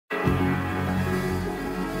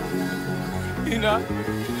You know,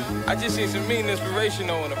 I just seen some mean inspiration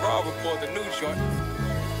on the Raw report, the new joint.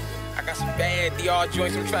 I got some bad DR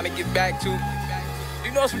joints I'm trying to get back to.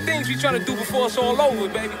 You know, some things we trying to do before it's all over,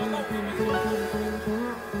 baby.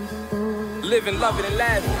 Living, loving, and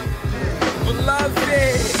laughing. Beloved,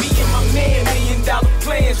 me and my man, $1 million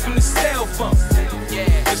plans from the cell phone.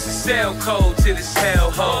 Yeah, it's a cell code to this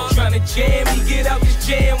hellhole. Trying to jam, we get out this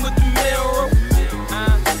jam with the mailroom.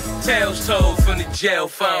 Tails told from the jail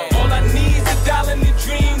phone. All I need is $1 in the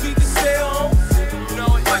dream we can sell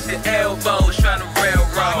home. Watch the elbows trying to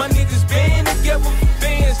railroad. My niggas band together for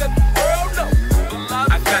bands that the world know.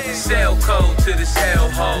 I got the cell code to this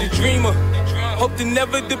hellhole. The dreamer, hope to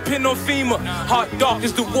never depend on FEMA. Heart dark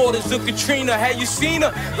as the waters of Katrina. Have you seen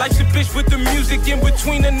her? Life's a bitch with the music in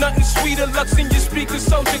between her. Nothing sweeter. Lux in your speaker.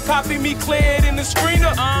 Soldier copy me cleared in the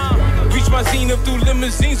screener. Reach my zenith through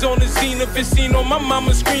limousines on the zenith. And seen on my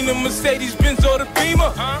mama screening Mercedes Benz or the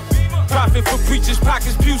Beamer. Profit for preachers,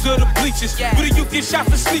 pockets, pews or the bleachers. Where do you get shot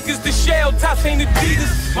for sneakers? The shell tops ain't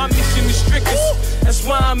Adidas. My mission is strictest. That's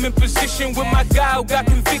why I'm in position with my guy who got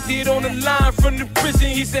convicted on the line from the prison.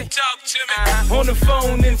 He said, talk to me. On the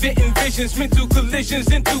phone, inventing visions, mental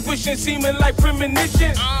collisions, intuition seeming like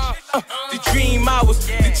premonitions. The dream hours,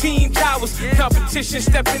 the team towers, competition,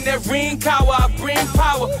 step in that ring tower. I bring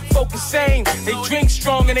power, focus same. They drink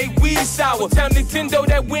strong and they weed sour. Tell Nintendo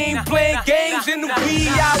that we ain't playing games in the wee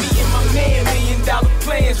hour. Me and my man, $1 million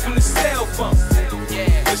plans from the cell phone.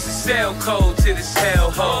 Yeah, it's a cell code to this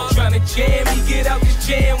hellhole. Trying to jam, we get out this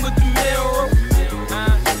jam with the mailroom.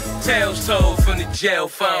 Tails told from the jail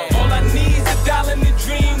phone. All I need is $1 in the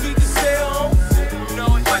dream we can sell home.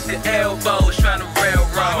 Watch the elbows trying to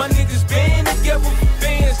railroad. My niggas band together for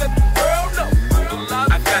bands that the world know.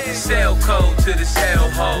 I got the cell code to this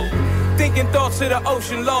hellhole. Thinking thoughts of the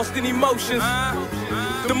ocean, lost in emotions.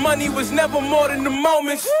 The money was never more than the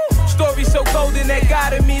moments. Story so golden that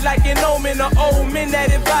guided me like an omen. An old man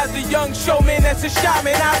that advised a young showman that's a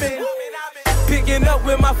shaman. I've been picking up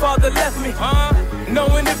where my father left me.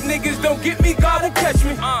 Knowing if niggas don't get me, God will catch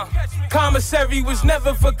me. Commissary was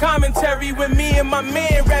never for commentary. When me and my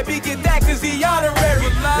man rap, he get that cause he honorary.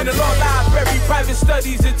 In the law library, private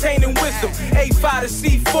studies, attaining wisdom. A5 to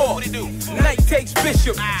C4, night takes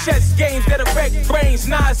bishop. Chess games that wreck brains,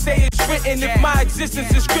 now I say it's written. If my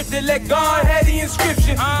existence is scripted, let God have the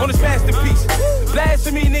inscription on his masterpiece.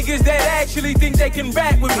 Blasphemy niggas that actually think they can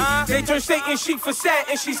rap with me. They turn Satan sheep for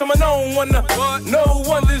satin sheets. I'm a known wonder. No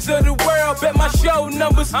wonders of the world, bet my show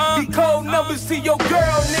numbers. Be cold numbers to your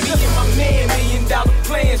girl, nigga. My man, $1 million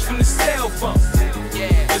plans from the cell phone.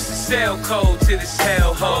 Yeah, it's a cell code to this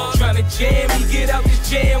hellhole. Trying to jam, we get out this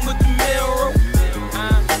jam with the mailroom.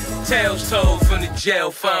 Tails told from the jail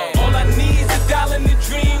phone. All I need is $1 in the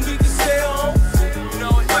dream we can sell home.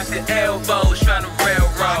 Watch the elbows trying to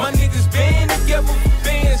railroad. My niggas band together for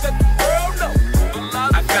bands that the world know.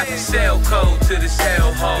 I got the cell code to this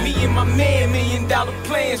hellhole. Me and my man, $1 million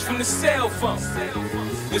plans from the cell phone.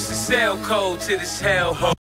 It's the cell code to this hellhole.